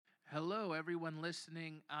Hello, everyone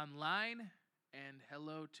listening online, and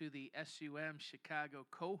hello to the SUM Chicago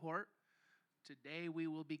cohort. Today we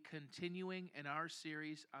will be continuing in our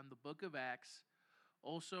series on the book of Acts,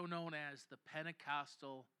 also known as the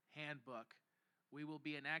Pentecostal handbook. We will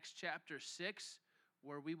be in Acts chapter 6,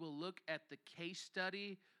 where we will look at the case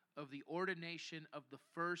study of the ordination of the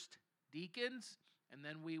first deacons. And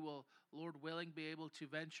then we will, Lord willing, be able to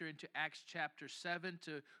venture into Acts chapter 7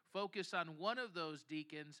 to focus on one of those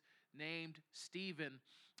deacons named Stephen.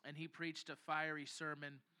 And he preached a fiery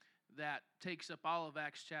sermon that takes up all of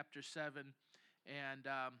Acts chapter 7. And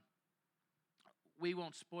we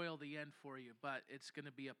won't spoil the end for you, but it's going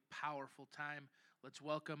to be a powerful time. Let's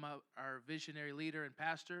welcome our visionary leader and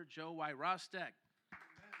pastor, Joe Y. Rostek.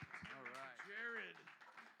 All right. Jared.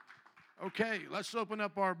 Okay, let's open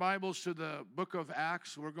up our Bibles to the book of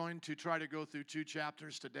Acts. We're going to try to go through 2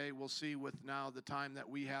 chapters today. We'll see with now the time that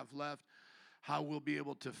we have left how we'll be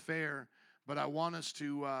able to fare. But I want us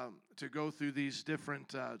to go through these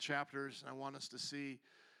different chapters. I want us to see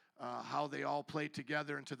how they all play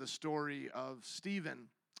together into the story of Stephen.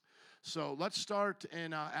 So let's start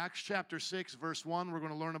in Acts chapter 6, verse 1. We're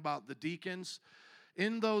going to learn about the deacons.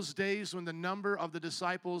 In those days when the number of the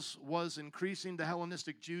disciples was increasing, the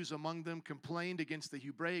Hellenistic Jews among them complained against the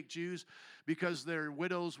Hebraic Jews because their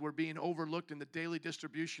widows were being overlooked in the daily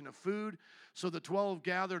distribution of food. So the 12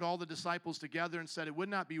 gathered all the disciples together and said, "It would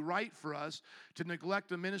not be right for us to neglect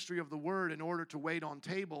the ministry of the word in order to wait on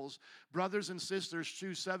tables. Brothers and sisters,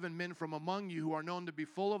 choose 7 men from among you who are known to be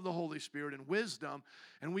full of the Holy Spirit and wisdom,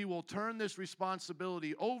 and we will turn this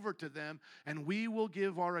responsibility over to them, and we will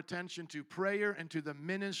give our attention to prayer and to the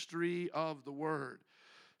ministry of the word."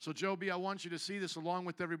 So, Joby, I want you to see this along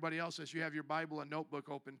with everybody else as you have your Bible and notebook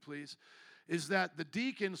open, please, is that the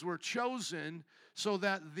deacons were chosen so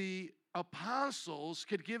that the apostles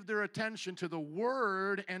could give their attention to the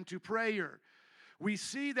word and to prayer. We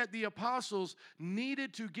see that the apostles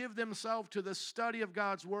needed to give themselves to the study of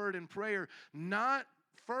God's word and prayer, not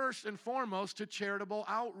first and foremost to charitable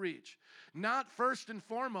outreach, not first and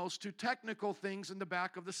foremost to technical things in the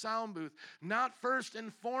back of the sound booth, not first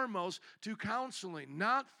and foremost to counseling,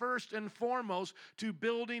 not first and foremost to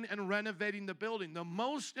building and renovating the building. The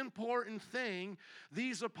most important thing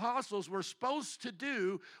these apostles were supposed to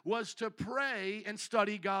do was to pray and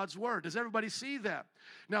study God's word. Does everybody see that?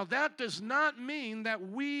 Now, that does not mean that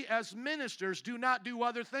we as ministers do not do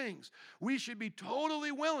other things. We should be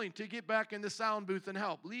totally willing to get back in the sound booth and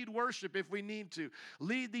help, lead worship if we need to,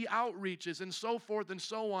 lead the outreaches and so forth and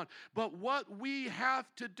so on. But what we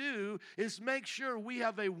have to do is make sure we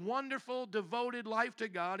have a wonderful, devoted life to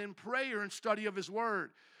God in prayer and study of His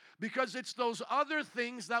Word. Because it's those other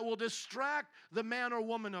things that will distract the man or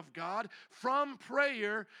woman of God from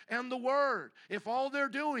prayer and the Word. If all they're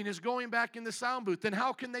doing is going back in the sound booth, then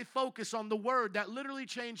how can they focus on the Word that literally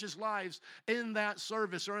changes lives in that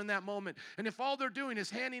service or in that moment? And if all they're doing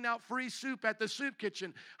is handing out free soup at the soup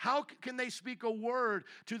kitchen, how can they speak a word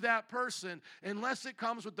to that person unless it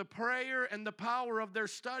comes with the prayer and the power of their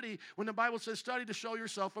study when the Bible says study to show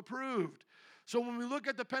yourself approved? So when we look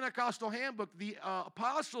at the Pentecostal handbook, the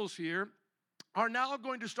apostles here are now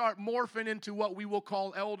going to start morphing into what we will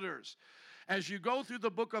call elders. As you go through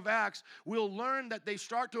the book of Acts, we'll learn that they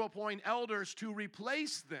start to appoint elders to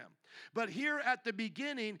replace them. But here at the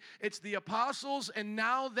beginning, it's the apostles, and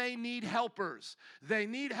now they need helpers. They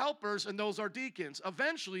need helpers, and those are deacons.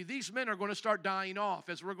 Eventually, these men are going to start dying off,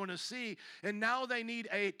 as we're going to see, and now they need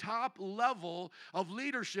a top level of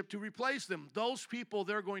leadership to replace them. Those people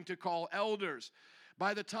they're going to call elders.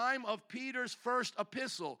 By the time of Peter's first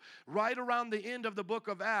epistle, right around the end of the book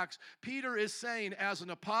of Acts, Peter is saying, as an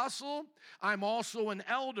apostle, I'm also an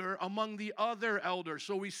elder among the other elders.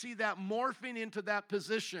 So we see that morphing into that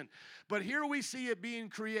position. But here we see it being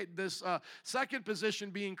created, this second position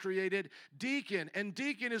being created, deacon. And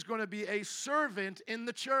deacon is going to be a servant in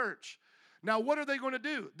the church. Now, what are they going to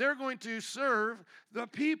do? They're going to serve the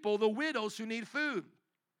people, the widows who need food.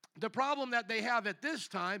 The problem that they have at this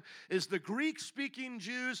time is the Greek-speaking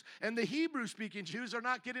Jews and the Hebrew-speaking Jews are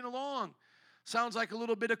not getting along. Sounds like a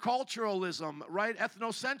little bit of culturalism, right?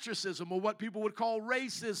 Ethnocentrism, or what people would call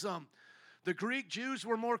racism. The Greek Jews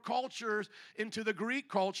were more cultures into the Greek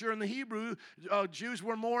culture, and the Hebrew Jews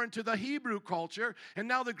were more into the Hebrew culture. And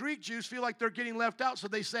now the Greek Jews feel like they're getting left out, so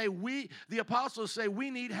they say, the apostles say, we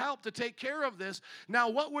need help to take care of this. Now,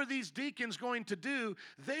 what were these deacons going to do?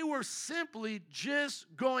 They were simply just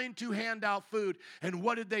going to hand out food. And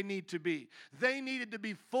what did they need to be? They needed to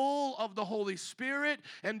be full of the Holy Spirit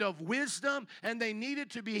and of wisdom, and they needed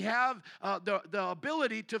to have the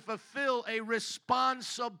ability to fulfill a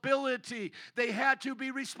responsibility. They had to be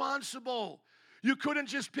responsible. You couldn't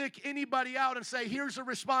just pick anybody out and say, here's a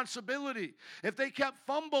responsibility. If they kept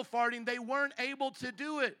fumble farting, they weren't able to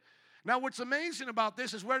do it. Now, what's amazing about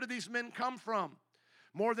this is, where do these men come from?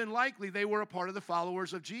 More than likely, they were a part of the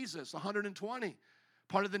followers of Jesus, 120.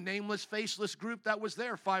 Part of the nameless, faceless group that was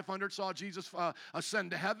there. 500 saw Jesus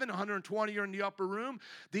ascend to heaven. 120 are in the upper room.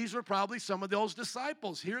 These were probably some of those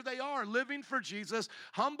disciples. Here they are, living for Jesus,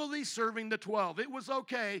 humbly serving the 12. It was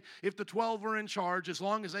okay if the 12 were in charge, as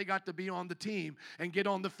long as they got to be on the team and get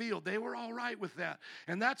on the field. They were all right with that.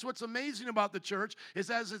 And that's what's amazing about the church, is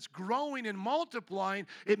as it's growing and multiplying,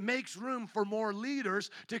 it makes room for more leaders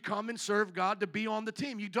to come and serve God, to be on the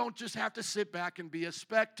team. You don't just have to sit back and be a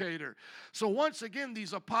spectator. So once again,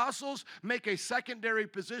 these apostles make a secondary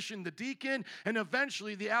position, the deacon, and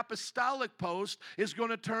eventually the apostolic post is going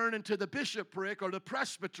to turn into the bishopric or the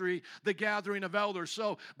presbytery, the gathering of elders.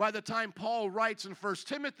 So by the time Paul writes in 1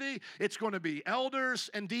 Timothy, it's going to be elders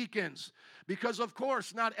and deacons. Because, of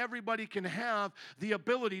course, not everybody can have the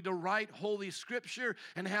ability to write Holy Scripture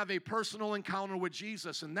and have a personal encounter with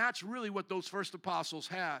Jesus. And that's really what those first apostles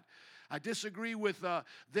had. I disagree with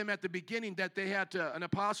them at the beginning that they had to, an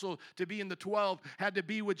apostle to be in the 12 had to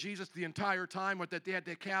be with Jesus the entire time, or that they had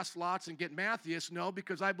to cast lots and get Matthias. No,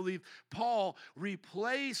 because I believe Paul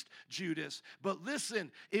replaced Judas. But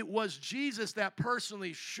listen, it was Jesus that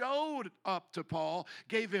personally showed up to Paul,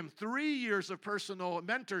 gave him 3 years of personal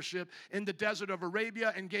mentorship in the desert of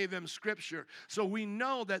Arabia, and gave him Scripture. So we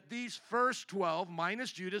know that these first 12,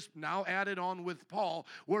 minus Judas, now added on with Paul,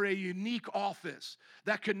 were a unique office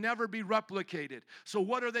that could never be replicated. So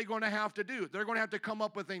what are they going to have to do? They're going to have to come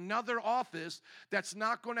up with another office that's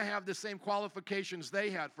not going to have the same qualifications they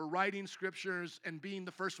had for writing scriptures and being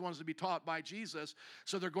the first ones to be taught by Jesus.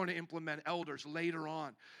 So they're going to implement elders later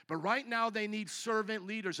on. But right now they need servant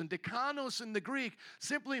leaders. And diakonos in the Greek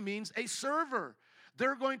simply means a server.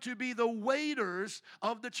 They're going to be the waiters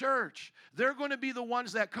of the church. They're going to be the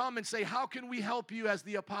ones that come and say, how can we help you as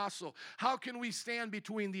the apostle? How can we stand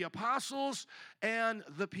between the apostles and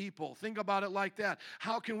the people? Think about it like that.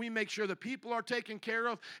 How can we make sure the people are taken care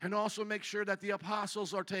of and also make sure that the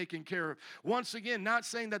apostles are taken care of? Once again, not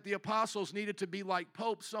saying that the apostles needed to be like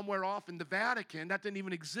Pope somewhere off in the Vatican. That didn't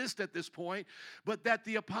even exist at this point. But that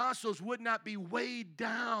the apostles would not be weighed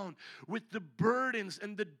down with the burdens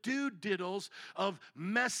and the do-diddles of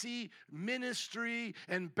messy ministry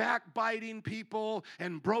and backbiting people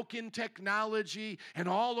and broken technology and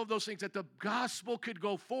all of those things, that the gospel could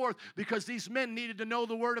go forth, because these men needed to know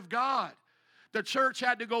the Word of God. The church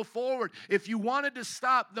had to go forward. If you wanted to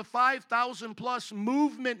stop the 5,000 plus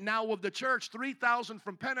movement now of the church, 3,000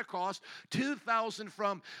 from Pentecost, 2,000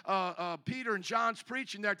 from Peter and John's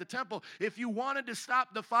preaching there at the temple. If you wanted to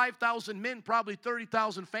stop the 5,000 men, probably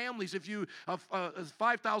 30,000 families,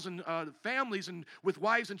 5,000 families and with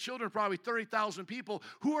wives and children, probably 30,000 people,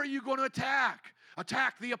 who are you going to attack?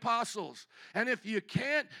 Attack the apostles. And if you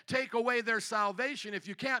can't take away their salvation, if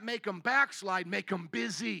you can't make them backslide, make them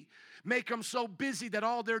busy. Make them so busy that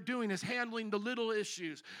all they're doing is handling the little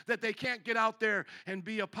issues, that they can't get out there and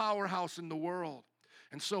be a powerhouse in the world.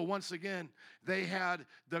 And so once again, they had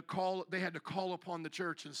to call upon the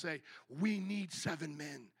church and say, we need 7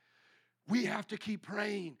 men. We have to keep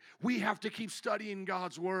praying. We have to keep studying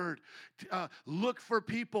God's Word. Look for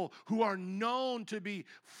people who are known to be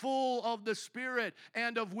full of the Spirit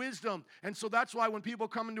and of wisdom. And so that's why when people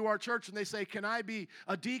come into our church and they say, can I be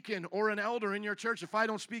a deacon or an elder in your church if I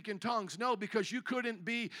don't speak in tongues? No, because you couldn't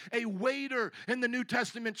be a waiter in the New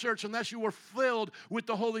Testament church unless you were filled with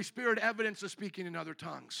the Holy Spirit, evidence of speaking in other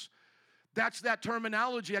tongues. That's that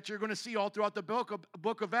terminology that you're going to see all throughout the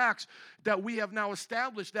book of Acts, that we have now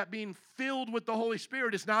established, that being filled with the Holy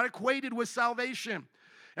Spirit is not equated with salvation.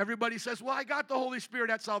 Everybody says, well, I got the Holy Spirit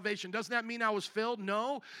at salvation. Doesn't that mean I was filled?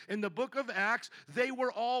 No. In the book of Acts, they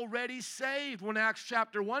were already saved. When Acts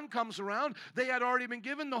chapter 1 comes around, they had already been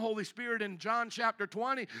given the Holy Spirit in John chapter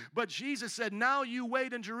 20. But Jesus said, now you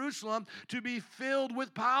wait in Jerusalem to be filled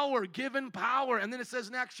with power, given power. And then it says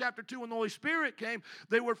in Acts chapter 2, when the Holy Spirit came,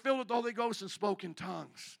 they were filled with the Holy Ghost and spoke in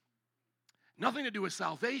tongues. Nothing to do with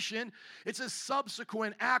salvation. It's a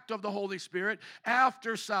subsequent act of the Holy Spirit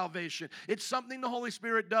after salvation. It's something the Holy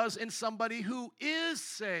Spirit does in somebody who is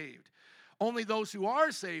saved. Only those who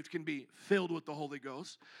are saved can be filled with the Holy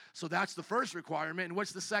Ghost. So that's the first requirement. And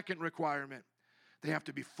what's the second requirement? They have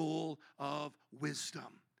to be full of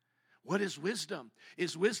wisdom. What is wisdom?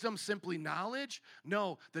 Is wisdom simply knowledge?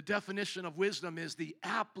 No, the definition of wisdom is the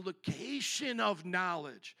application of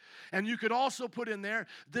knowledge. And you could also put in there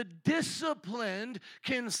the disciplined,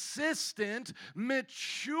 consistent,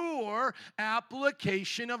 mature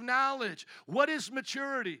application of knowledge. What is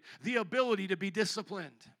maturity? The ability to be disciplined.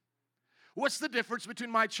 What's the difference between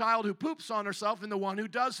my child who poops on herself and the one who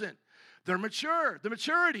doesn't? They're mature, the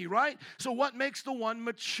maturity, right? So what makes the one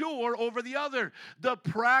mature over the other? The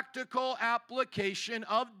practical application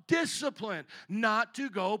of discipline, not to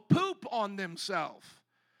go poop on themselves.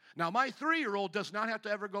 Now, my 3-year-old does not have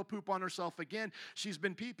to ever go poop on herself again. She's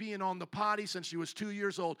been pee-peeing on the potty since she was 2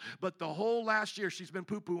 years old, but the whole last year she's been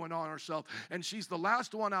poo-pooing on herself, and she's the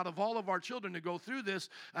last one out of all of our children to go through this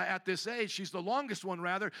at this age. She's the longest one,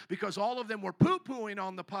 rather, because all of them were poo-pooing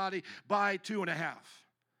on the potty by 2.5.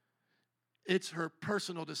 It's her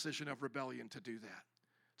personal decision of rebellion to do that.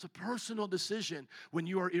 It's a personal decision when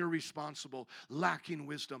you are irresponsible, lacking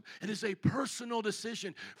wisdom. It is a personal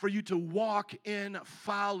decision for you to walk in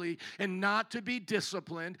folly and not to be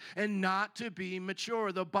disciplined and not to be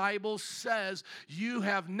mature. The Bible says you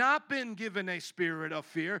have not been given a spirit of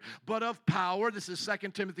fear, but of power. This is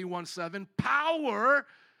 2 Timothy 1:7. Power.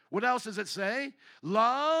 What else does it say?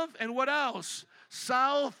 Love, and what else?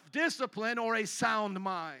 Self-discipline, or a sound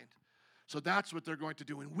mind. So that's what they're going to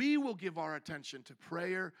do. And we will give our attention to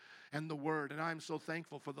prayer and the word. And I'm so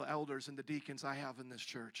thankful for the elders and the deacons I have in this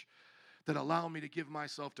church that allow me to give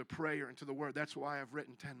myself to prayer and to the word. That's why I've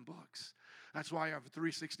written 10 books. That's why I have a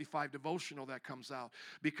 365 devotional that comes out,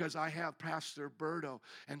 because I have Pastor Berto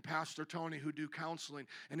and Pastor Tony who do counseling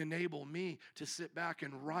and enable me to sit back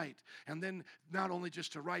and write. And then not only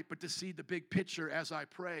just to write, but to see the big picture as I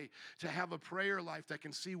pray, to have a prayer life that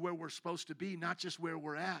can see where we're supposed to be, not just where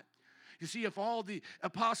we're at. You see, if all the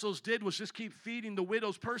apostles did was just keep feeding the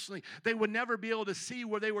widows personally, they would never be able to see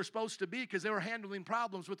where they were supposed to be because they were handling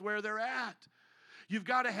problems with where they're at. You've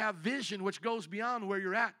got to have vision which goes beyond where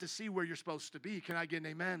you're at to see where you're supposed to be. Can I get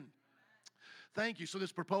an amen? Thank you. So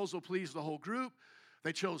this proposal pleased the whole group.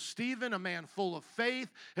 They chose Stephen, a man full of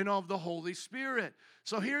faith and of the Holy Spirit.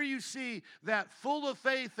 So here you see that full of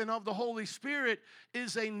faith and of the Holy Spirit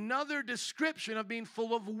is another description of being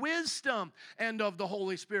full of wisdom and of the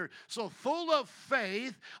Holy Spirit. So full of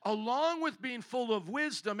faith, along with being full of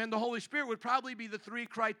wisdom and the Holy Spirit, would probably be the 3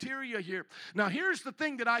 criteria here. Now here's the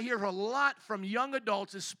thing that I hear a lot from young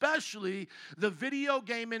adults, especially the video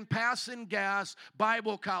gaming, passing gas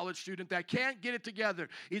Bible college student that can't get it together.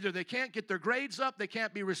 Either they can't get their grades up, they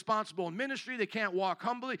can't be responsible in ministry, they can't walk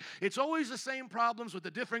humbly. It's always the same problems with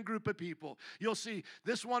a different group of people. You'll see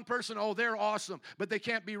this one person, oh, they're awesome, but they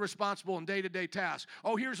can't be responsible in day-to-day tasks.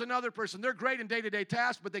 Oh, here's another person, they're great in day-to-day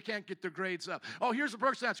tasks, but they can't get their grades up. Oh, here's a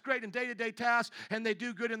person that's great in day-to-day tasks, and they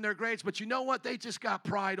do good in their grades, but you know what? They just got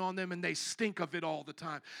pride on them, and they stink of it all the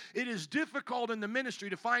time. It is difficult in the ministry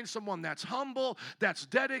to find someone that's humble, that's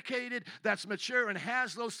dedicated, that's mature, and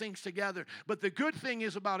has those things together. But the good thing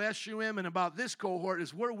is about SUM and about this cohort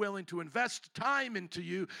is we're willing to invest time into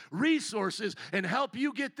you, resources, and help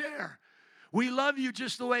you get there. We love you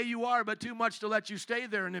just the way you are, but too much to let you stay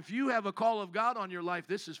there. And if you have a call of God on your life,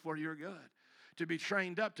 this is for your good. To be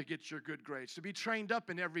trained up to get your good grades, to be trained up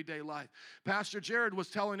in everyday life. Pastor Jared was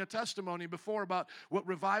telling a testimony before about what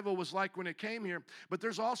revival was like when it came here, but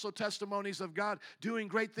there's also testimonies of God doing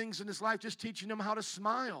great things in his life, just teaching him how to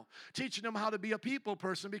smile, teaching him how to be a people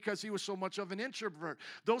person because he was so much of an introvert.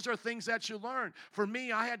 Those are things that you learn. For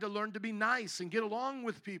me, I had to learn to be nice and get along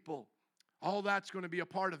with people. All that's going to be a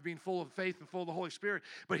part of being full of faith and full of the Holy Spirit.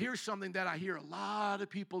 But here's something that I hear a lot of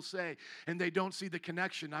people say, and they don't see the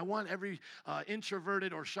connection. I want every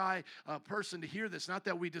introverted or shy person to hear this. Not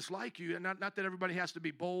that we dislike you, and not that everybody has to be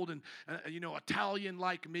bold and, Italian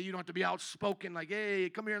like me. You don't have to be outspoken like, hey,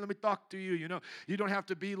 come here, let me talk to you. You don't have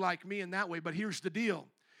to be like me in that way. But here's the deal.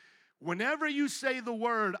 Whenever you say the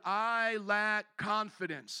word, I lack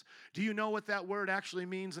confidence, do you know what that word actually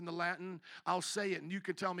means in the Latin? I'll say it, and you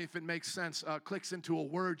can tell me if it makes sense. Clicks into a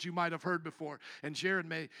word you might have heard before. And Jared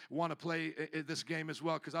may want to play this game as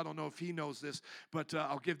well, because I don't know if he knows this, but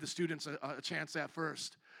I'll give the students a chance at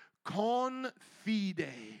first. Confide.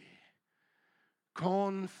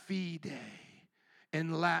 Confide.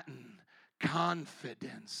 In Latin,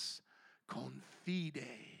 confidence. Confide.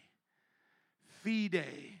 Fide.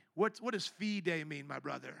 What does fide mean, my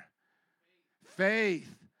brother?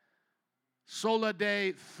 Faith. Sola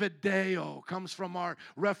de fideo comes from our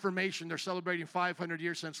Reformation. They're celebrating 500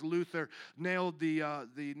 years since Luther nailed the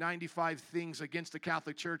 95 things against the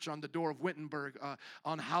Catholic Church on the door of Wittenberg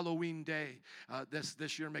on Halloween Day.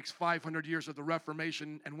 This year makes 500 years of the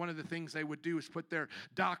Reformation, and one of the things they would do is put their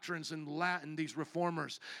doctrines in Latin, these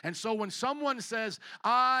reformers. And so when someone says,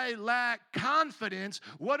 I lack confidence,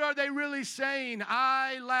 what are they really saying?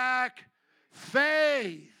 I lack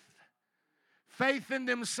faith. Faith in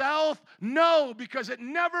themselves? No, because it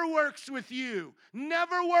never works with you.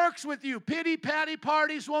 Never works with you. Pity-patty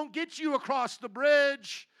parties won't get you across the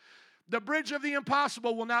bridge. The bridge of the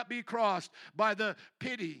impossible will not be crossed by the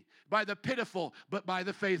pitiful, but by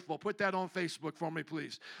the faithful. Put that on Facebook for me,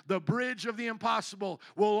 please. The bridge of the impossible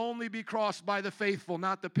will only be crossed by the faithful,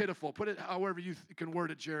 not the pitiful. Put it however you can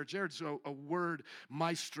word it, Jared. Jared's a word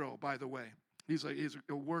maestro, by the way. He's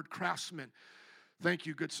a word craftsman. Thank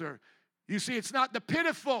you, good sir. You see, it's not the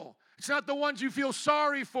pitiful. It's not the ones you feel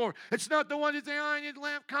sorry for. It's not the ones that say, I need to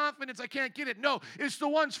have confidence, I can't get it. No, it's the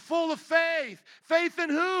ones full of faith. Faith in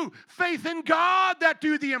who? Faith in God that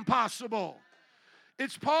do the impossible.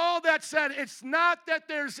 It's Paul that said, it's not that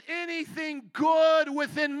there's anything good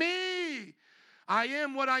within me. I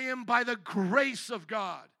am what I am by the grace of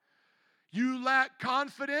God. You lack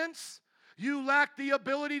confidence. You lack the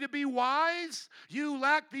ability to be wise. You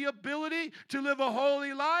lack the ability to live a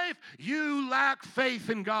holy life. You lack faith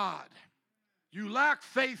in God. You lack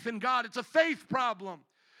faith in God. It's a faith problem.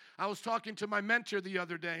 I was talking to my mentor the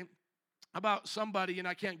other day about somebody, and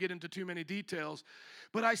I can't get into too many details,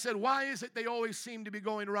 but I said, why is it they always seem to be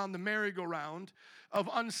going around the merry-go-round of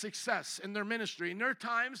unsuccess in their ministry? And there are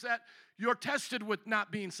times that you're tested with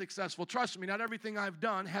not being successful. Trust me, not everything I've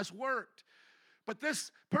done has worked. But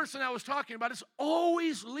this person I was talking about is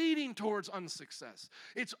always leading towards unsuccess.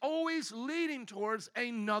 It's always leading towards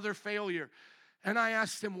another failure. And I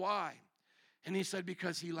asked him why. And he said,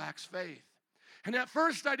 because he lacks faith. And at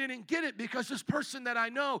first I didn't get it because this person that I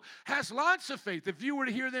know has lots of faith. If you were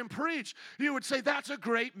to hear them preach, you would say, that's a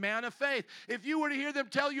great man of faith. If you were to hear them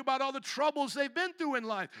tell you about all the troubles they've been through in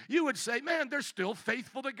life, you would say, man, they're still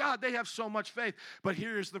faithful to God. They have so much faith. But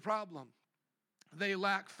here's the problem. They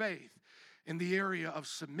lack faith in the area of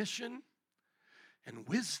submission and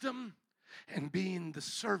wisdom and being the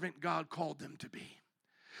servant God called them to be.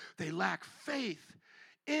 They lack faith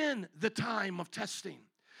in the time of testing.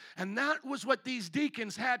 And that was what these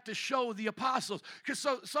deacons had to show the apostles. Because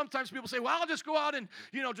sometimes people say, well, I'll just go out and,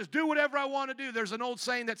 just do whatever I want to do. There's an old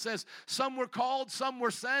saying that says, some were called, some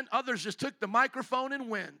were sent, others just took the microphone and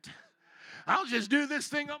went. I'll just do this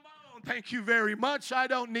thing on my own. Thank you very much. I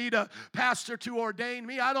don't need a pastor to ordain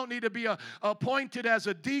me. I don't need to be appointed as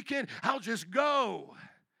a deacon. I'll just go.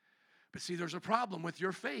 But see, there's a problem with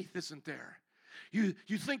your faith, isn't there? You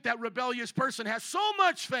think that rebellious person has so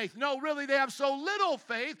much faith. No, really, they have so little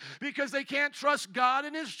faith because they can't trust God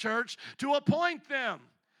and His church to appoint them.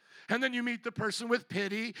 And then you meet the person with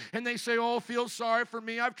pity, and they say, oh, feel sorry for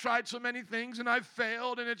me. I've tried so many things, and I've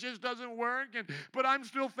failed, and it just doesn't work, but I'm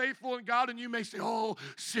still faithful in God. And you may say, oh,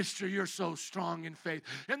 sister, you're so strong in faith.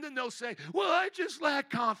 And then they'll say, well, I just lack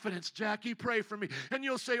confidence. Jackie, pray for me. And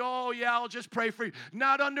you'll say, oh, yeah, I'll just pray for you.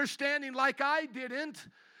 Not understanding, like I didn't,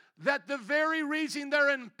 that the very reason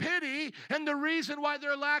they're in pity and the reason why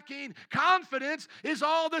they're lacking confidence is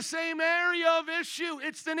all the same area of issue.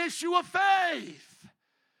 It's an issue of faith.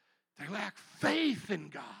 They lack faith in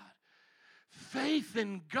God. Faith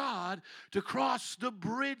in God to cross the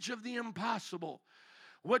bridge of the impossible.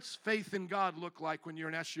 What's faith in God look like when you're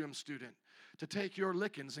an SUM student? To take your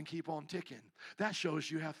lickings and keep on ticking. That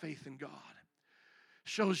shows you have faith in God.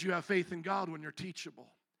 Shows you have faith in God when you're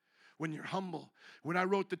teachable, when you're humble. When I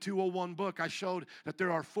wrote the 201 book, I showed that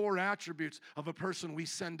there are 4 attributes of a person we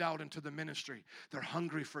send out into the ministry. They're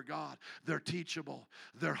hungry for God. They're teachable.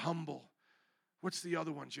 They're humble. What's the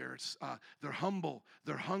other one, Jared? They're humble,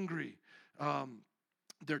 they're hungry,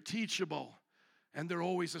 they're teachable, and they're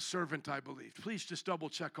always a servant, I believe. Please just double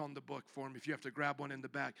check on the book for me if you have to grab one in the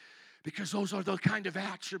back. Because those are the kind of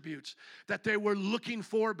attributes that they were looking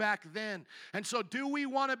for back then. And so do we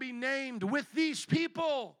want to be named with these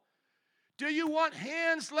people? Do you want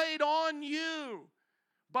hands laid on you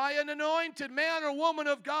by an anointed man or woman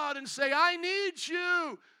of God and say, I need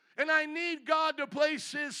you? And I need God to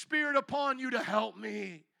place His Spirit upon you to help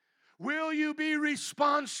me. Will you be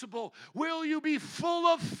responsible? Will you be full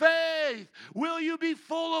of faith? Will you be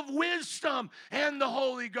full of wisdom and the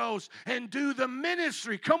Holy Ghost and do the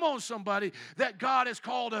ministry, come on somebody, that God has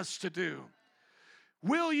called us to do?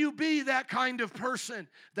 Will you be that kind of person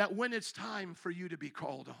that when it's time for you to be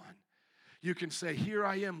called on, you can say, here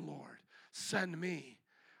I am, Lord, send me,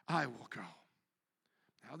 I will go.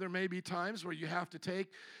 Now there may be times where you have to take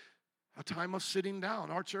a time of sitting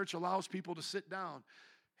down. Our church allows people to sit down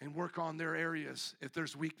and work on their areas if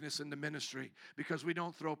there's weakness in the ministry, because we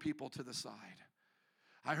don't throw people to the side.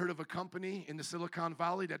 I heard of a company in the Silicon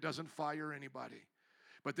Valley that doesn't fire anybody,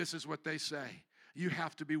 but this is what they say. You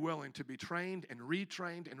have to be willing to be trained and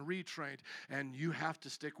retrained, and you have to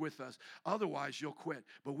stick with us. Otherwise, you'll quit,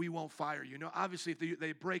 but we won't fire you. Obviously, if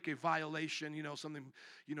they break a violation, something,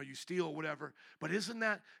 you steal or whatever, but isn't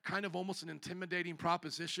that kind of almost an intimidating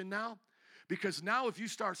proposition now? Because now if you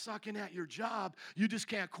start sucking at your job, you just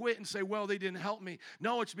can't quit and say, well, they didn't help me.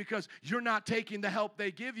 No, it's because you're not taking the help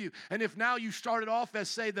they give you. And if now you started off as,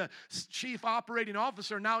 say, the chief operating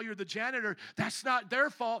officer, now you're the janitor, that's not their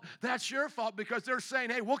fault. That's your fault, because they're saying,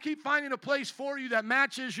 hey, we'll keep finding a place for you that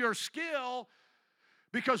matches your skill,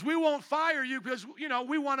 because we won't fire you because,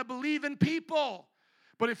 we want to believe in people.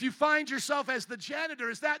 But if you find yourself as the janitor,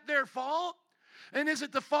 is that their fault? And is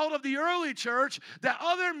it the fault of the early church that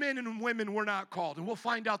other men and women were not called? And we'll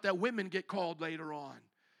find out that women get called later on.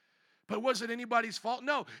 But was it anybody's fault?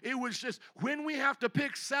 No. It was just when we have to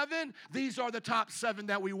pick 7, these are the top 7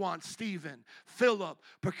 that we want. Stephen, Philip,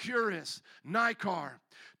 Procurus, Nicar,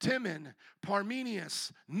 Timon,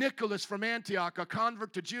 Parmenius, Nicholas from Antioch, a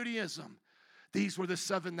convert to Judaism. These were the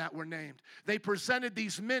 7 that were named. They presented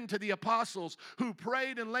these men to the apostles, who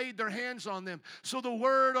prayed and laid their hands on them. So the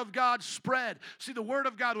word of God spread. See, the word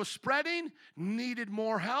of God was spreading, needed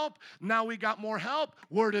more help. Now we got more help.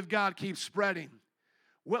 Word of God keeps spreading.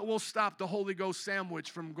 What will stop the Holy Ghost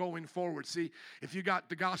sandwich from going forward? See, if you got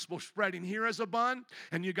the gospel spreading here as a bun,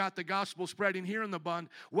 and you got the gospel spreading here in the bun,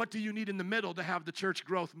 what do you need in the middle to have the church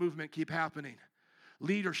growth movement keep happening?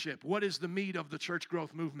 Leadership. What is the meat of the church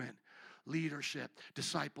growth movement? Leadership,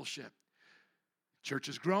 discipleship. Church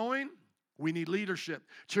is growing, we need leadership.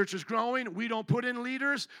 Church is growing, we don't put in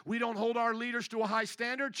leaders, we don't hold our leaders to a high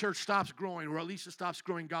standard, church stops growing, or at least it stops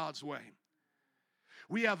growing God's way.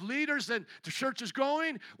 We have leaders and the church is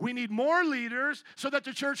growing, we need more leaders so that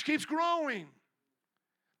the church keeps growing.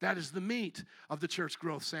 That is the meat of the church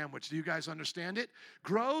growth sandwich. Do you guys understand it?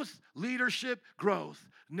 Growth, leadership, growth.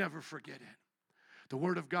 Never forget it. The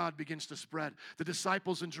word of God begins to spread. The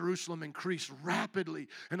disciples in Jerusalem increased rapidly,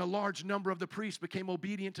 and a large number of the priests became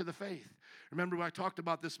obedient to the faith. Remember, I talked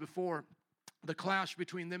about this before, the clash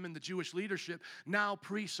between them and the Jewish leadership. Now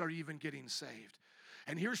priests are even getting saved.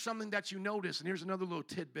 And here's something that you notice, and here's another little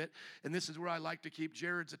tidbit, and this is where I like to keep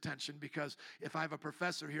Jared's attention, because if I have a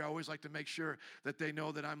professor here, I always like to make sure that they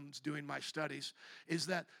know that I'm doing my studies, is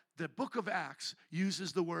that the book of Acts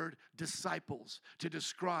uses the word disciples to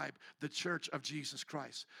describe the church of Jesus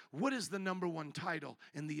Christ. What is the number one title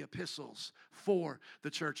in the epistles for the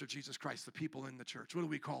church of Jesus Christ, the people in the church? What do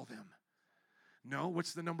we call them? No,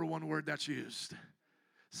 what's the number one word that's used?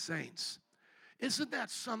 Saints. Isn't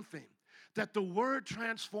that something? That the word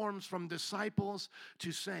transforms from disciples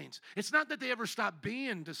to saints. It's not that they ever stopped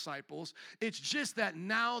being disciples. It's just that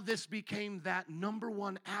now this became that number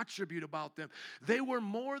one attribute about them. They were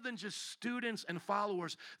more than just students and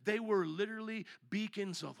followers. They were literally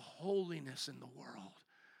beacons of holiness in the world.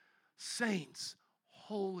 Saints,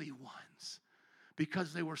 holy ones.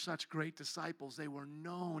 Because they were such great disciples, they were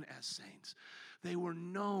known as saints. They were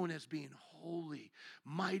known as being holy,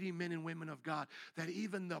 mighty men and women of God, that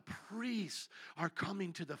even the priests are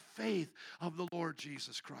coming to the faith of the Lord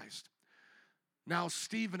Jesus Christ. Now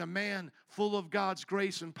Stephen, a man full of God's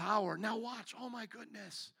grace and power. Now watch, oh my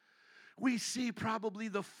goodness. We see probably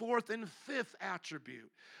the 4th and 5th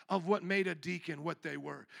attribute of what made a deacon what they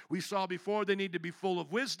were. We saw before they need to be full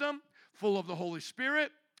of wisdom, full of the Holy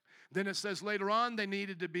Spirit. Then it says later on they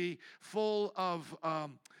needed to be full of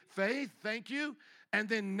faith, thank you. And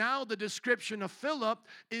then now the description of Philip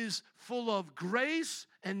is full of grace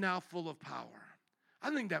and now full of power.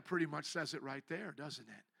 I think that pretty much says it right there, doesn't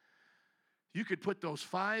it? You could put those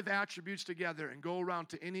 5 attributes together and go around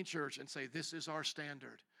to any church and say, this is our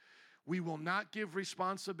standard. We will not give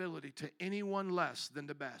responsibility to anyone less than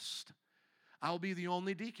the best. I'll be the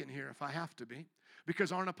only deacon here if I have to be.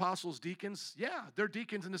 Because aren't apostles deacons? Yeah, they're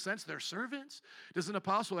deacons in the sense they're servants. Does an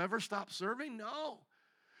apostle ever stop serving? No.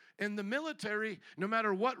 In the military, no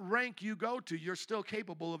matter what rank you go to, you're still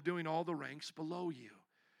capable of doing all the ranks below you.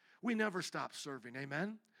 We never stop serving,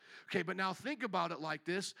 amen? Okay, but now think about it like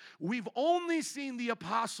this. We've only seen the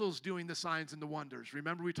apostles doing the signs and the wonders.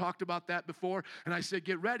 Remember we talked about that before? And I said,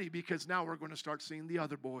 get ready, because now we're going to start seeing the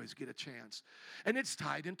other boys get a chance. And it's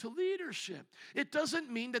tied into leadership. It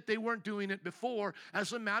doesn't mean that they weren't doing it before.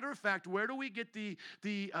 As a matter of fact, where do we get the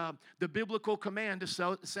biblical command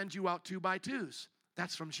to send you out 2 by 2s?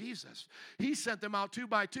 That's from Jesus. He sent them out 2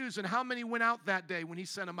 by 2s. And how many went out that day when he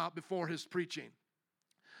sent them out before his preaching?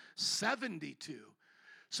 72.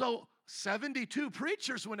 So 72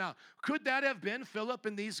 preachers went out. Could that have been Philip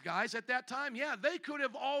and these guys at that time? Yeah, they could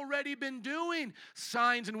have already been doing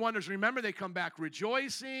signs and wonders. Remember, they come back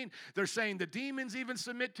rejoicing. They're saying the demons even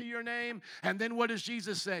submit to your name. And then what does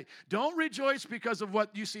Jesus say? Don't rejoice because of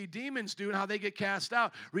what you see demons do and how they get cast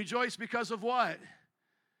out. Rejoice because of what?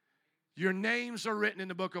 Your names are written in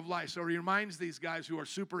the book of life. So he reminds these guys who are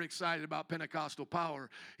super excited about Pentecostal power.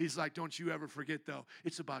 He's like, don't you ever forget, though,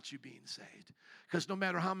 it's about you being saved. Because no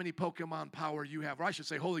matter how many Pokemon power you have, or I should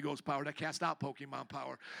say Holy Ghost power that cast out Pokemon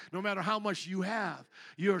power, no matter how much you have,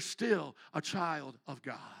 you're still a child of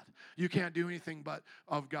God. You can't do anything but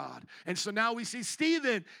of God. And so now we see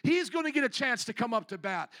Stephen, he's going to get a chance to come up to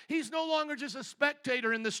bat. He's no longer just a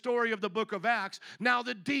spectator in the story of the book of Acts. Now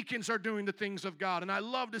the deacons are doing the things of God. And I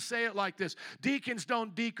love to say it like this. Deacons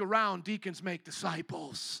don't deke around. Deacons make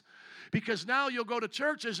disciples. Because now you'll go to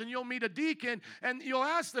churches and you'll meet a deacon and you'll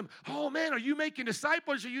ask them, oh man, are you making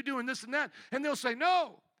disciples? Are you doing this and that? And they'll say,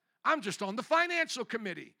 no, I'm just on the financial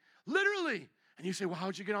committee. Literally. And you say, well,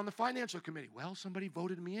 how'd you get on the financial committee? Well, somebody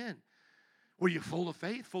voted me in. Were you full of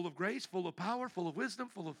faith, full of grace, full of power, full of wisdom,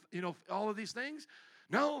 full of, all of these things?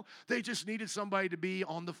 No, they just needed somebody to be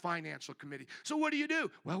on the financial committee. So what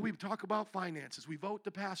do? Well, we talk about finances. We vote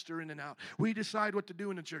the pastor in and out. We decide what to do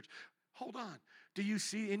in the church. Hold on. Do you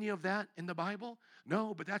see any of that in the Bible?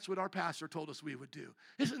 No, but that's what our pastor told us we would do.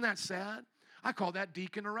 Isn't that sad? I call that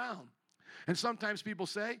deacon around. And sometimes people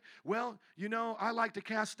say, well, I like to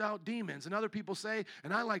cast out demons. And other people say,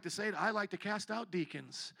 and I like to say, I like to cast out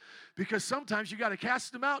deacons. Because sometimes you got to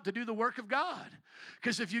cast them out to do the work of God.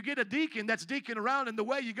 Because if you get a deacon that's deacon around in the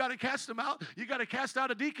way you got to cast them out, you got to cast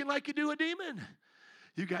out a deacon like you do a demon.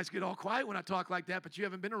 You guys get all quiet when I talk like that, but you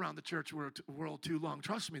haven't been around the church world too long.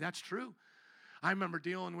 Trust me, that's true. I remember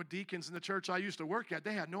dealing with deacons in the church I used to work at.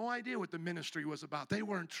 They had no idea what the ministry was about. They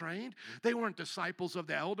weren't trained. They weren't disciples of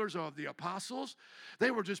the elders or of the apostles. They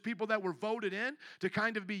were just people that were voted in to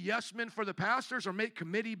kind of be yes men for the pastors or make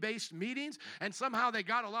committee-based meetings. And somehow they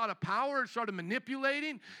got a lot of power and started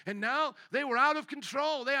manipulating. And now they were out of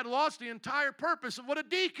control. They had lost the entire purpose of what a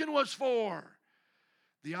deacon was for.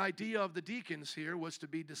 The idea of the deacons here was to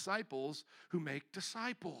be disciples who make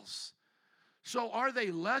disciples. So are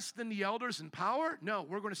they less than the elders in power? No,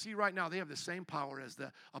 we're going to see right now they have the same power as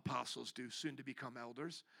the apostles do, soon to become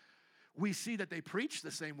elders. We see that they preach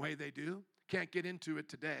the same way they do. Can't get into it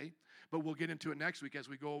today, but we'll get into it next week as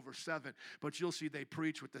we go over 7. But you'll see they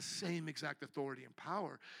preach with the same exact authority and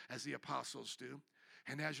power as the apostles do.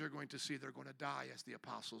 And as you're going to see, they're going to die as the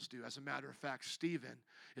apostles do. As a matter of fact, Stephen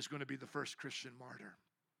is going to be the first Christian martyr.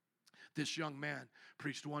 This young man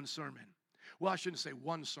preached one sermon. Well, I shouldn't say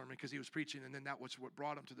one sermon because he was preaching and then that was what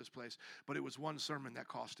brought him to this place. But it was one sermon that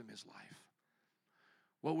cost him his life.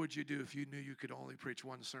 What would you do if you knew you could only preach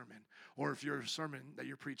one sermon? Or if your sermon that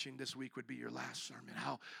you're preaching this week would be your last sermon?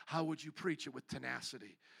 How would you preach it with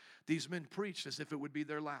tenacity? These men preached as if it would be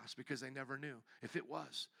their last because they never knew if it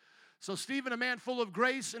was. So Stephen, a man full of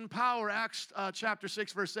grace and power, Acts chapter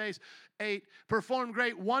 6, verse 8, performed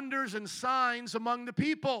great wonders and signs among the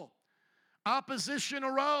people. Opposition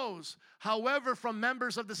arose, however, from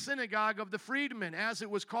members of the synagogue of the freedmen, as it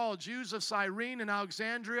was called, Jews of Cyrene and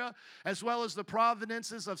Alexandria, as well as the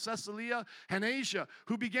provinces of Caesarea and Asia,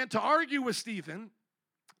 who began to argue with Stephen,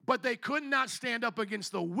 but they could not stand up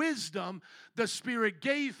against the wisdom the Spirit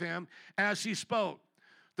gave him as he spoke.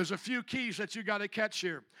 There's a few keys that you got to catch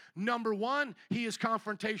here. Number one, he is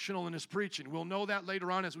confrontational in his preaching. We'll know that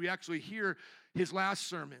later on as we actually hear his last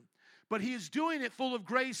sermon. But he is doing it full of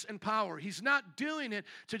grace and power. He's not doing it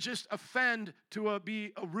to just offend, to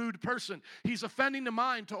be a rude person. He's offending the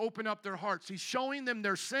mind to open up their hearts. He's showing them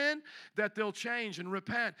their sin, that they'll change and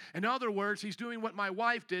repent. In other words, he's doing what my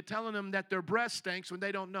wife did, telling them that their breath stinks when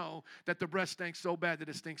they don't know that their breath stinks so bad that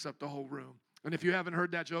it stinks up the whole room. And if you haven't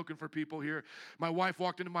heard that joking for people here, my wife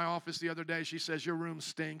walked into my office the other day. She says, your room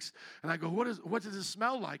stinks. And I go, what does it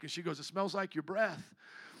smell like? And she goes, it smells like your breath.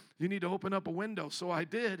 You need to open up a window. So I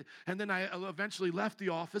did. And then I eventually left the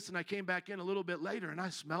office and I came back in a little bit later and I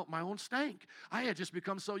smelled my own stank. I had just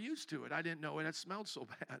become so used to it. I didn't know it had smelled so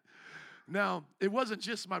bad. Now, it wasn't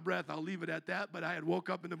just my breath. I'll leave it at that. But I had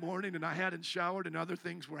woke up in the morning and I hadn't showered and other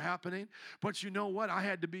things were happening. But you know what? I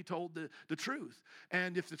had to be told the truth.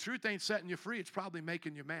 And if the truth ain't setting you free, it's probably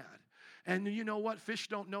making you mad. And you know what? Fish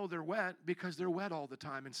don't know they're wet because they're wet all the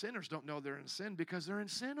time. And sinners don't know they're in sin because they're in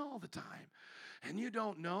sin all the time. And you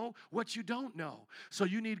don't know what you don't know. So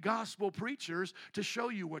you need gospel preachers to show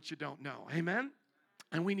you what you don't know. Amen?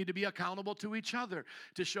 And we need to be accountable to each other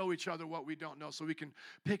to show each other what we don't know so we can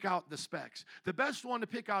pick out the specks. The best one to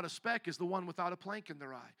pick out a speck is the one without a plank in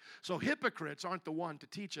their eye. So hypocrites aren't the one to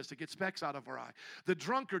teach us to get specks out of our eye. The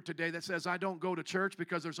drunkard today that says, I don't go to church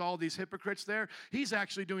because there's all these hypocrites there, he's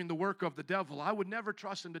actually doing the work of the devil. I would never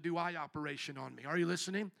trust him to do eye operation on me. Are you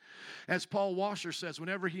listening? As Paul Washer says,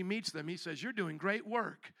 whenever he meets them, he says, you're doing great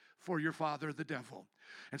work for your father, the devil.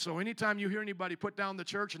 And so anytime you hear anybody put down the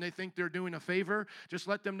church and they think they're doing a favor, just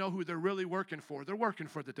let them know who they're really working for. They're working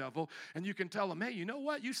for the devil. And you can tell them, hey, you know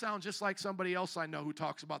what? You sound just like somebody else I know who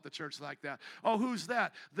talks about the church like that. Oh, who's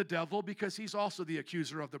that? The devil, because he's also the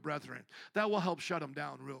accuser of the brethren. That will help shut them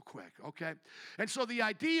down real quick, okay? And so the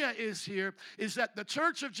idea is here is that the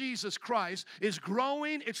church of Jesus Christ is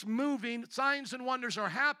growing, it's moving, signs and wonders are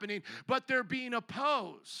happening, but they're being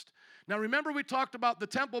opposed. Now, remember we talked about the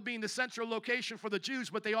temple being the central location for the Jews,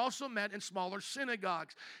 but they also met in smaller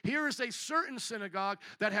synagogues. Here is a certain synagogue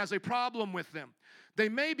that has a problem with them. They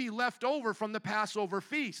may be left over from the Passover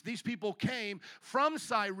feast. These people came from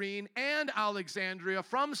Cyrene and Alexandria,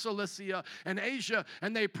 from Cilicia and Asia,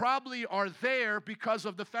 and they probably are there because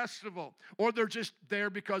of the festival, or they're just there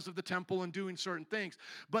because of the temple and doing certain things.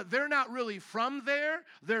 But they're not really from there.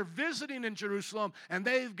 They're visiting in Jerusalem, and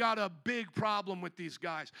they've got a big problem with these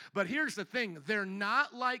guys. But here's the thing. They're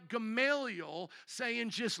not like Gamaliel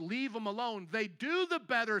saying just leave them alone. They do the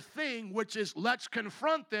better thing, which is let's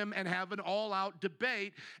confront them and have an all-out debate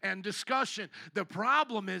and discussion. The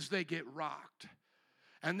problem is they get rocked.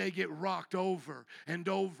 And they get rocked over, and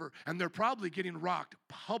they're probably getting rocked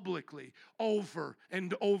publicly over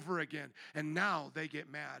and over again. And now they get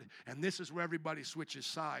mad. And this is where everybody switches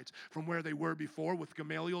sides from where they were before with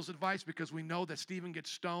Gamaliel's advice, because we know that Stephen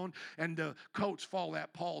gets stoned and the coats fall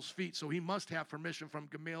at Paul's feet. So he must have permission from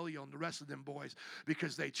Gamaliel and the rest of them boys,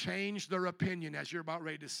 because they changed their opinion, as you're about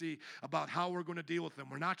ready to see, about how we're going to deal with them.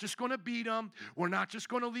 We're not just going to beat them. We're not just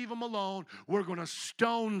going to leave them alone. We're going to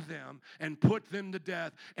stone them and put them to death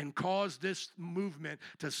and cause this movement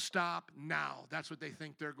to stop now. That's what they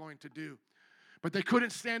think they're going to do. But they couldn't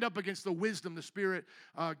stand up against the wisdom the Spirit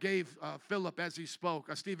gave Philip as he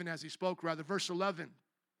spoke, Stephen as he spoke, rather. Verse 11.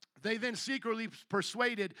 They then secretly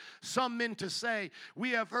persuaded some men to say, we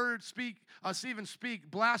have heard Stephen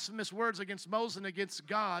speak blasphemous words against Moses and against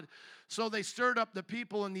God. So they stirred up the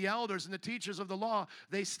people and the elders and the teachers of the law.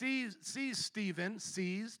 They seized Stephen,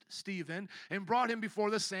 and brought him before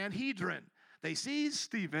the Sanhedrin. They seized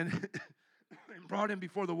Stephen and brought him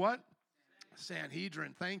before the what?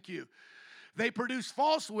 Sanhedrin. Thank you. They produced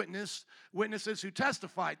false witnesses who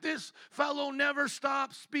testified, this fellow never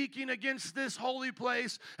stopped speaking against this holy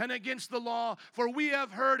place and against the law, for we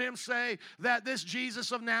have heard him say that this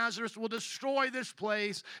Jesus of Nazareth will destroy this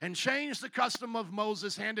place and change the custom of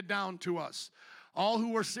Moses handed down to us. All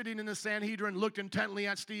who were sitting in the Sanhedrin looked intently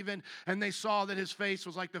at Stephen, and they saw that his face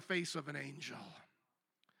was like the face of an angel.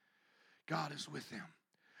 God is with them.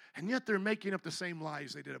 And yet they're making up the same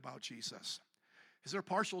lies they did about Jesus. Is there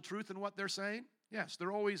partial truth in what they're saying? Yes,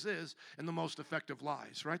 there always is in the most effective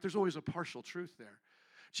lies, right? There's always a partial truth there.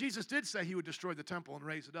 Jesus did say he would destroy the temple and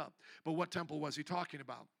raise it up. But what temple was he talking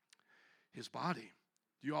about? His body.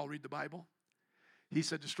 Do you all read the Bible? He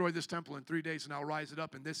said, destroy this temple in 3 days and I'll rise it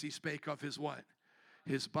up. And this he spake of his what?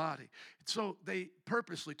 His body. So they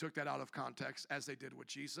purposely took that out of context, as they did with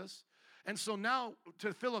Jesus. And so now,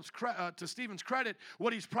 to Stephen's credit,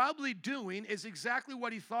 what he's probably doing is exactly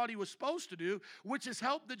what he thought he was supposed to do, which is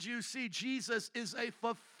help the Jews see Jesus is a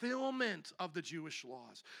fulfillment of the Jewish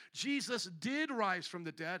laws. Jesus did rise from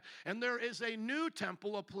the dead, and there is a new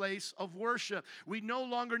temple, a place of worship. We no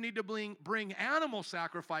longer need to bring animal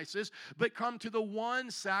sacrifices, but come to the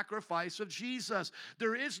one sacrifice of Jesus.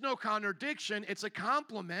 There is no contradiction. It's a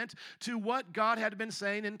complement to what God had been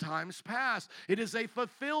saying in times past. It is a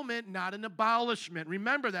fulfillment, not an abolishment.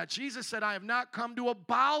 Remember that. Jesus said, I have not come to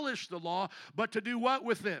abolish the law, but to do what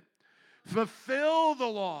with it? Fulfill the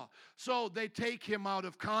law. So they take him out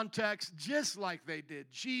of context, just like they did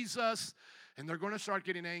Jesus, and they're going to start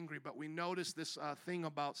getting angry. But we notice this thing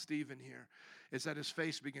about Stephen here, is that his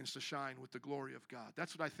face begins to shine with the glory of God.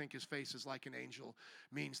 That's what I think his face is like an angel,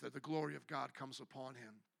 means that the glory of God comes upon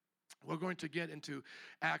him. We're going to get into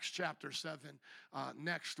Acts chapter 7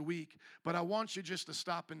 next week, but I want you just to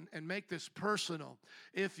stop and make this personal,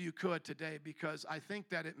 if you could, today, because I think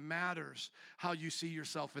that it matters how you see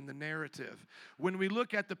yourself in the narrative. When we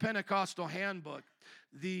look at the Pentecostal handbook,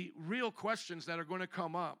 the real questions that are going to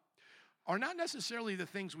come up are not necessarily the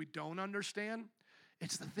things we don't understand,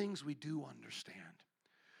 it's the things we do understand.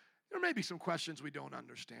 There may be some questions we don't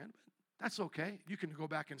understand, but that's okay. You can go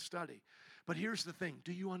back and study. But here's the thing.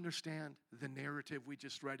 Do you understand the narrative we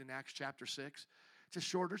just read in Acts chapter 6? It's a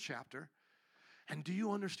shorter chapter. And do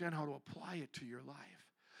you understand how to apply it to your life?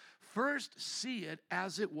 First, see it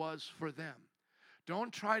as it was for them.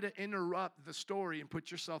 Don't try to interrupt the story and put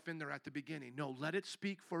yourself in there at the beginning. No, let it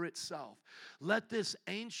speak for itself. Let this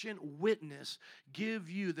ancient witness give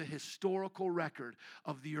you the historical record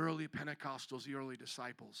of the early Pentecostals, the early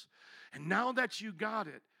disciples. And now that you got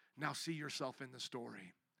it, now see yourself in the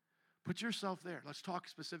story. Put yourself there. Let's talk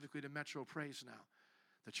specifically to Metro Praise now.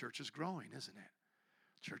 The church is growing, isn't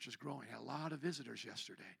it? Church is growing. Had a lot of visitors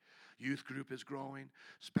yesterday. Youth group is growing.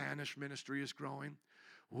 Spanish ministry is growing.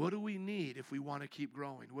 What do we need if we want to keep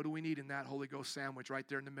growing? What do we need in that Holy Ghost sandwich right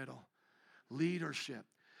there in the middle? Leadership.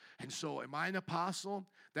 And so am I an apostle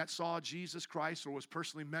that saw Jesus Christ or was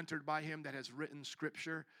personally mentored by him that has written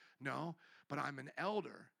scripture? No, but I'm an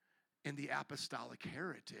elder in the apostolic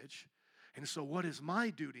heritage. And so what is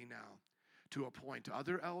my duty now? To appoint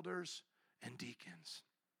other elders and deacons.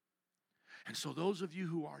 And so those of you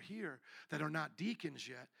who are here that are not deacons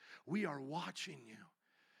yet, we are watching you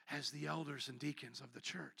as the elders and deacons of the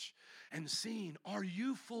church and seeing, are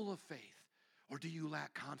you full of faith or do you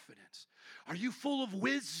lack confidence? Are you full of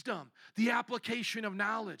wisdom, the application of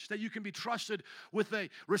knowledge, that you can be trusted with a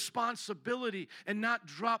responsibility and not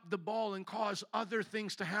drop the ball and cause other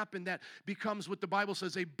things to happen that becomes what the Bible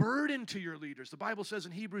says, a burden to your leaders. The Bible says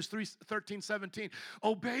in Hebrews 3:13-17,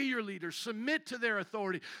 obey your leaders, submit to their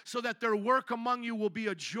authority so that their work among you will be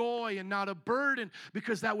a joy and not a burden,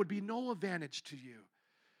 because that would be no advantage to you.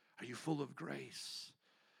 Are you full of grace,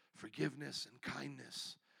 forgiveness, and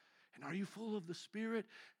kindness? And are you full of the Spirit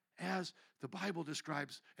as the Bible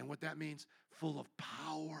describes, and what that means, full of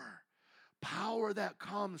power? Power that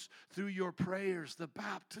comes through your prayers, the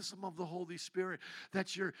baptism of the Holy Spirit,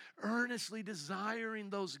 that you're earnestly desiring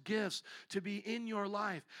those gifts to be in your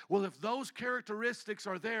life. Well, if those characteristics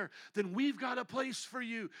are there, then we've got a place for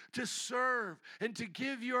you to serve and to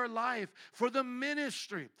give your life for the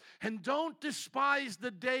ministry. And don't despise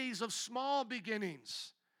the days of small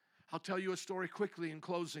beginnings. I'll tell you a story quickly in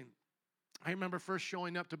closing. I remember first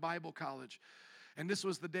showing up to Bible college. And this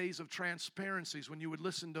was the days of transparencies when you would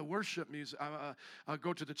listen to worship music,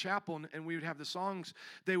 go to the chapel, and we would have the songs.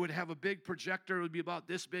 They would have a big projector. It would be about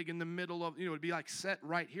this big in the middle of, it would be like set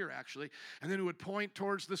right here, actually. And then it would point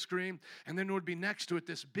towards the screen. And then it would be next to it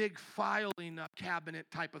this big filing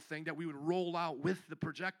cabinet type of thing that we would roll out with the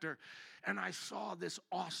projector. And I saw this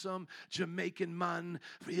awesome Jamaican man.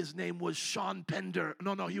 His name was Sean Pender.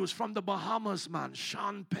 No, he was from the Bahamas, man.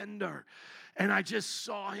 Sean Pender. And I just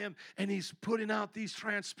saw him, and he's putting out these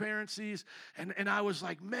transparencies, and I was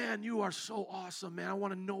like, man, you are so awesome, man. I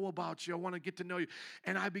want to know about you. I want to get to know you.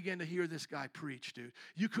 And I began to hear this guy preach, dude.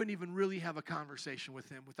 You couldn't even really have a conversation with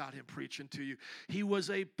him without him preaching to you. He was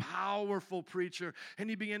a powerful preacher, and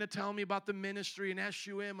he began to tell me about the ministry and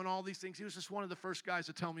SUM and all these things. He was just one of the first guys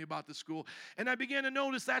to tell me about the school. And I began to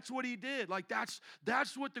notice that's what he did. Like, that's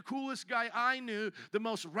what the coolest guy I knew, the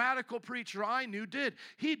most radical preacher I knew did.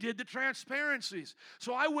 He did the transparencies.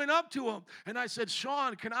 So I went up to him and I said,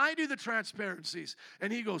 Sean, can I do the transparencies?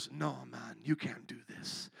 And he goes, no, man, you can't do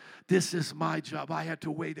this. This is my job. I had to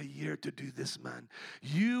wait a year to do this, man.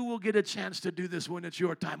 You will get a chance to do this when it's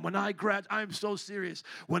your time. When I I'm so serious.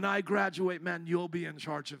 When I graduate, man, you'll be in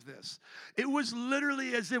charge of this. It was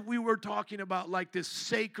literally as if we were talking about like this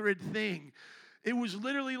sacred thing. It was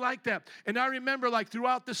literally like that. And I remember, like,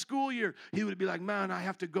 throughout the school year, he would be like, man, I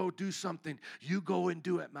have to go do something. You go and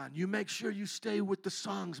do it, man. You make sure you stay with the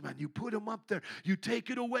songs, man. You put them up there. You take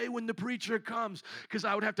it away when the preacher comes, because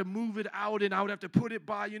I would have to move it out, and I would have to put it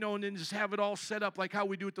by, and then just have it all set up like how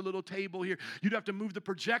we do at the little table here. You'd have to move the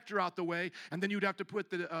projector out the way, and then you'd have to put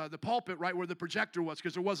the pulpit right where the projector was,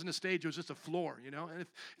 because there wasn't a stage. It was just a floor, And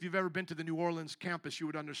if you've ever been to the New Orleans campus, you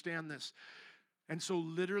would understand this. And so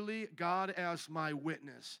literally, God as my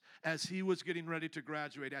witness, as he was getting ready to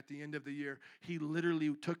graduate at the end of the year, he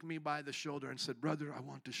literally took me by the shoulder and said, brother, I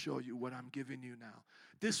want to show you what I'm giving you now.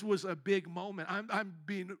 This was a big moment. I'm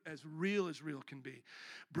being as real can be.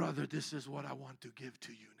 Brother, this is what I want to give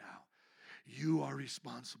to you now. You are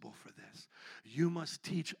responsible for this. You must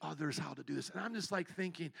teach others how to do this. And I'm just like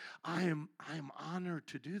thinking, I am honored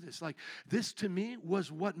to do this. Like, this to me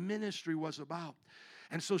was what ministry was about.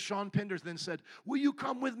 And so Sean Penders then said, will you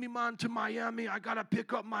come with me, man, to Miami? I got to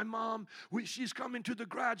pick up my mom. She's coming to the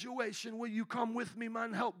graduation. Will you come with me,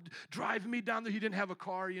 man? Help drive me down there. He didn't have a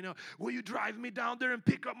car, Will you drive me down there and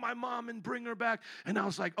pick up my mom and bring her back? And I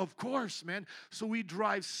was like, of course, man. So we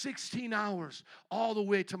drive 16 hours all the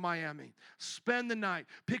way to Miami, spend the night,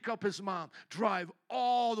 pick up his mom, drive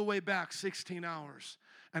all the way back 16 hours.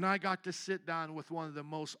 And I got to sit down with one of the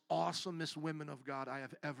most awesomest women of God I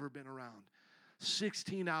have ever been around.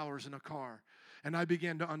 16 hours in a car. And I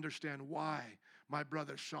began to understand why my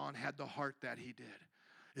brother Sean had the heart that he did.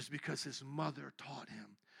 It's because his mother taught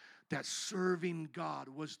him that serving God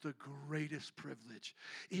was the greatest privilege.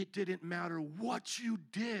 It didn't matter what you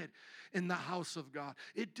did in the house of God.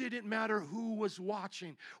 It didn't matter who was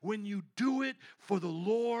watching. When you do it for the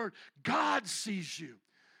Lord, God sees you.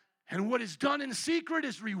 And what is done in secret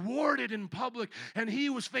is rewarded in public. And he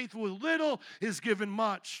who was faithful with little is given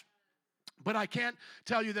much. But I can't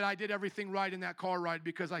tell you that I did everything right in that car ride,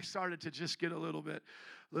 because I started to just get a little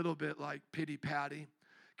bit like pity-patty.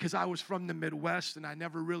 Because I was from the Midwest, and I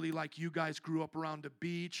never really, like you guys, grew up around the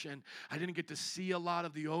beach, and I didn't get to see a lot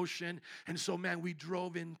of the ocean. And so, man, we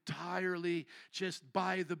drove entirely just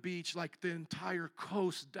by the beach, like the entire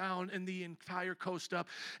coast down and the entire coast up.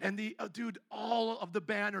 And dude, all of the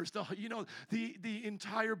banners, the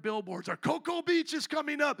entire billboards are, Cocoa Beach is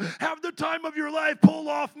coming up. Have the time of your life. Pull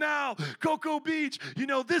off now. Cocoa Beach.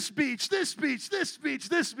 This beach, this beach, this beach,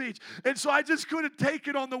 this beach. And so I just couldn't take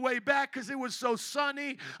it on the way back because it was so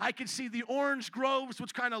sunny. I could see the orange groves,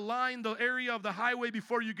 which kind of lined the area of the highway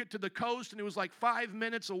before you get to the coast, and it was like 5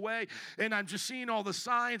 minutes away, and I'm just seeing all the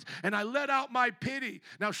signs, and I let out my pity.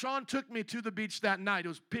 Now, Sean took me to the beach that night. It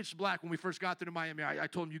was pitch black when we first got there to Miami. I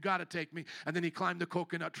told him, you got to take me, and then he climbed the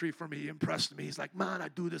coconut tree for me. He impressed me. He's like, man, I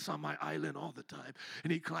do this on my island all the time,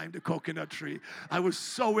 and he climbed a coconut tree. I was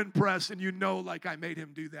so impressed, and like I made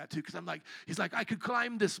him do that too, because he's like, I could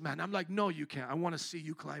climb this, man. I'm like, no, you can't. I want to see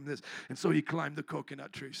you climb this. And so he climbed the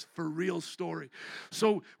coconut tree. For real story.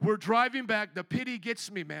 So we're driving back. The pity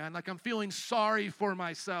gets me, man. Like I'm feeling sorry for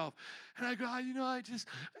myself. And I go, I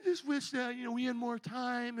just wish that, we had more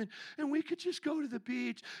time and we could just go to the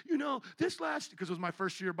beach. Because it was my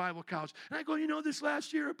first year at Bible college. And I go, this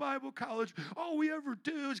last year at Bible college, all we ever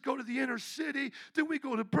do is go to the inner city. Then we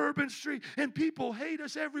go to Bourbon Street, and people hate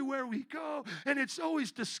us everywhere we go. And it's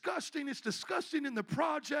always disgusting. It's disgusting in the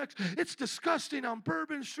projects. It's disgusting on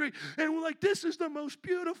Bourbon Street. And we're like, this is the most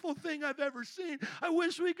beautiful thing I've ever seen. I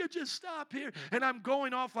wish we could just stop here. And I'm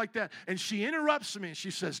going off like that. And she interrupts me, and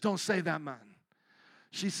she says, don't say that, man.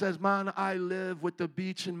 She says, man, I live with the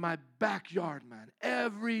beach in my backyard, man.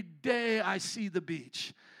 Every day I see the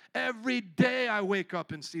beach. Every day I wake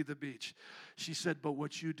up and see the beach. She said, but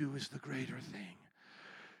what you do is the greater thing.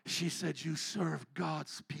 She said, you serve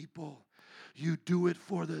God's people. You do it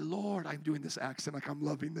for the Lord. I'm doing this accent like I'm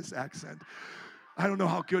loving this accent. I don't know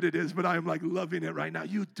how good it is, but I'm like loving it right now.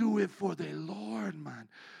 You do it for the Lord, man.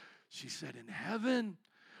 She said, in heaven,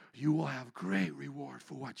 you will have great reward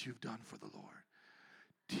for what you've done for the Lord.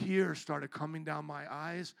 Tears started coming down my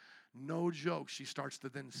eyes. No joke. She starts to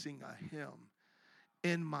then sing a hymn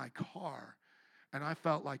in my car. And I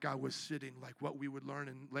felt like I was sitting like what we would learn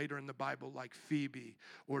later in the Bible, like Phoebe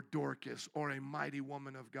or Dorcas or a mighty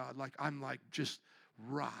woman of God. Like I'm like just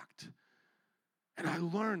rocked. And I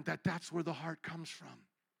learned that that's where the heart comes from.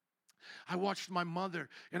 I watched my mother,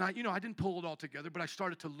 and I didn't pull it all together, but I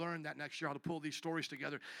started to learn that next year how to pull these stories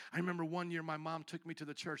together. I remember one year my mom took me to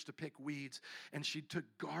the church to pick weeds, and she took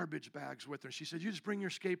garbage bags with her. She said, you just bring your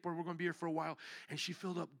skateboard, we're going to be here for a while. And she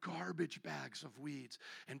filled up garbage bags of weeds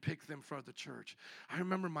and picked them for the church. I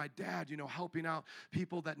remember my dad, helping out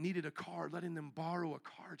people that needed a car, letting them borrow a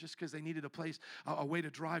car just because they needed a place, a way to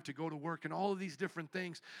drive to go to work, and all of these different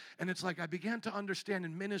things. And it's like I began to understand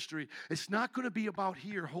in ministry, it's not going to be about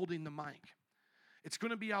here holding the mic. It's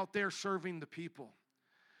going to be out there serving the people.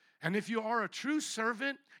 And if you are a true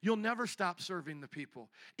servant, you'll never stop serving the people.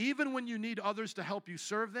 Even when you need others to help you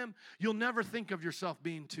serve them, you'll never think of yourself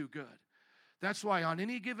being too good. That's why on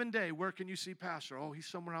any given day, where can you see Pastor? Oh, he's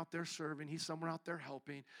somewhere out there serving. He's somewhere out there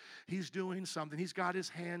helping. He's doing something. He's got his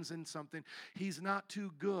hands in something. He's not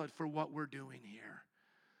too good for what we're doing here.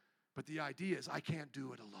 But the idea is I can't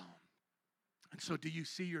do it alone. And so do you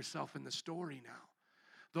see yourself in the story now?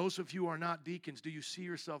 Those of you who are not deacons, do you see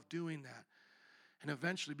yourself doing that and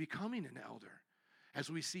eventually becoming an elder? As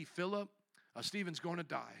we see Philip, Stephen's going to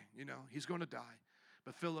die, he's going to die.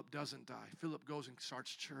 But Philip doesn't die. Philip goes and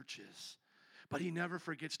starts churches. But he never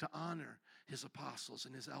forgets to honor his apostles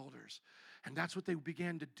and his elders. And that's what they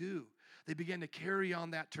began to do. They began to carry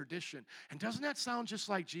on that tradition. And doesn't that sound just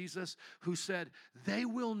like Jesus, who said, they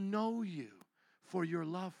will know you for your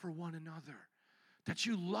love for one another, that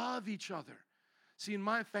you love each other. See, in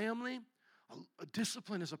my family,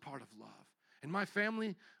 discipline is a part of love. In my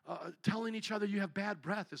family, telling each other you have bad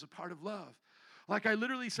breath is a part of love. Like I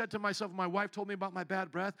literally said to myself, my wife told me about my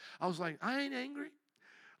bad breath, I was like, I ain't angry.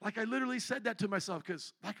 Like I literally said that to myself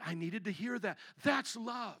because like I needed to hear that. That's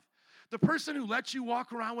love. The person who lets you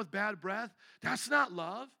walk around with bad breath, that's not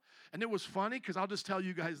love. And it was funny because I'll just tell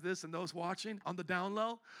you guys this and those watching on the down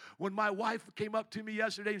low. When my wife came up to me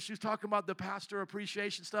yesterday and she was talking about the pastor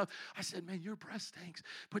appreciation stuff, I said, man, your breath stinks.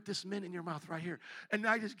 Put this mint in your mouth right here. And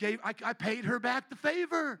I paid her back the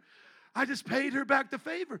favor. I just paid her back the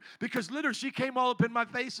favor because literally she came all up in my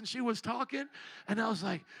face and she was talking. And I was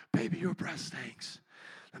like, baby, your breath stinks.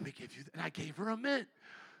 Let me give you that. And I gave her a mint.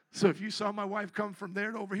 So if you saw my wife come from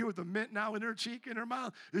there to over here with a mint now in her cheek and her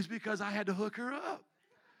mouth, it's because I had to hook her up.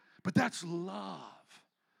 But that's love.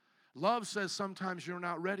 Love says sometimes you're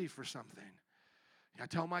not ready for something. I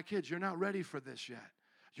tell my kids, you're not ready for this yet.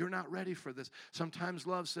 You're not ready for this. Sometimes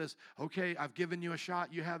love says, okay, I've given you a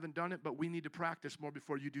shot. You haven't done it, but we need to practice more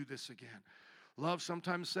before you do this again. Love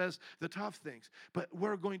sometimes says the tough things, but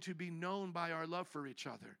we're going to be known by our love for each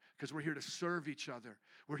other because we're here to serve each other.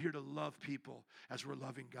 We're here to love people as we're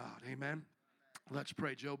loving God. Amen? Let's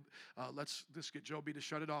pray. Job, let's just get Joby to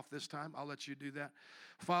shut it off this time. I'll let you do that.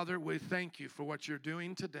 Father, we thank you for what you're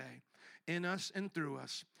doing today in us and through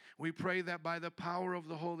us. We pray that by the power of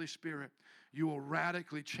the Holy Spirit, you will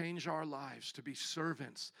radically change our lives to be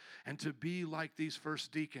servants and to be like these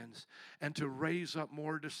first deacons and to raise up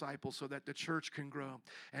more disciples so that the church can grow.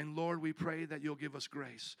 And Lord, we pray that you'll give us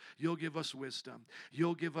grace. You'll give us wisdom.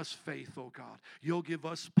 You'll give us faith, oh God. You'll give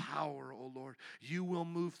us power, oh Lord. You will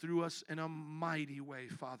move through us in a mighty way,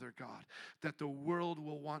 Father God, that the world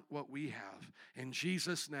will want what we have. In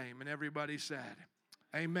Jesus' name. And everybody said,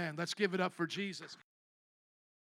 amen. Let's give it up for Jesus.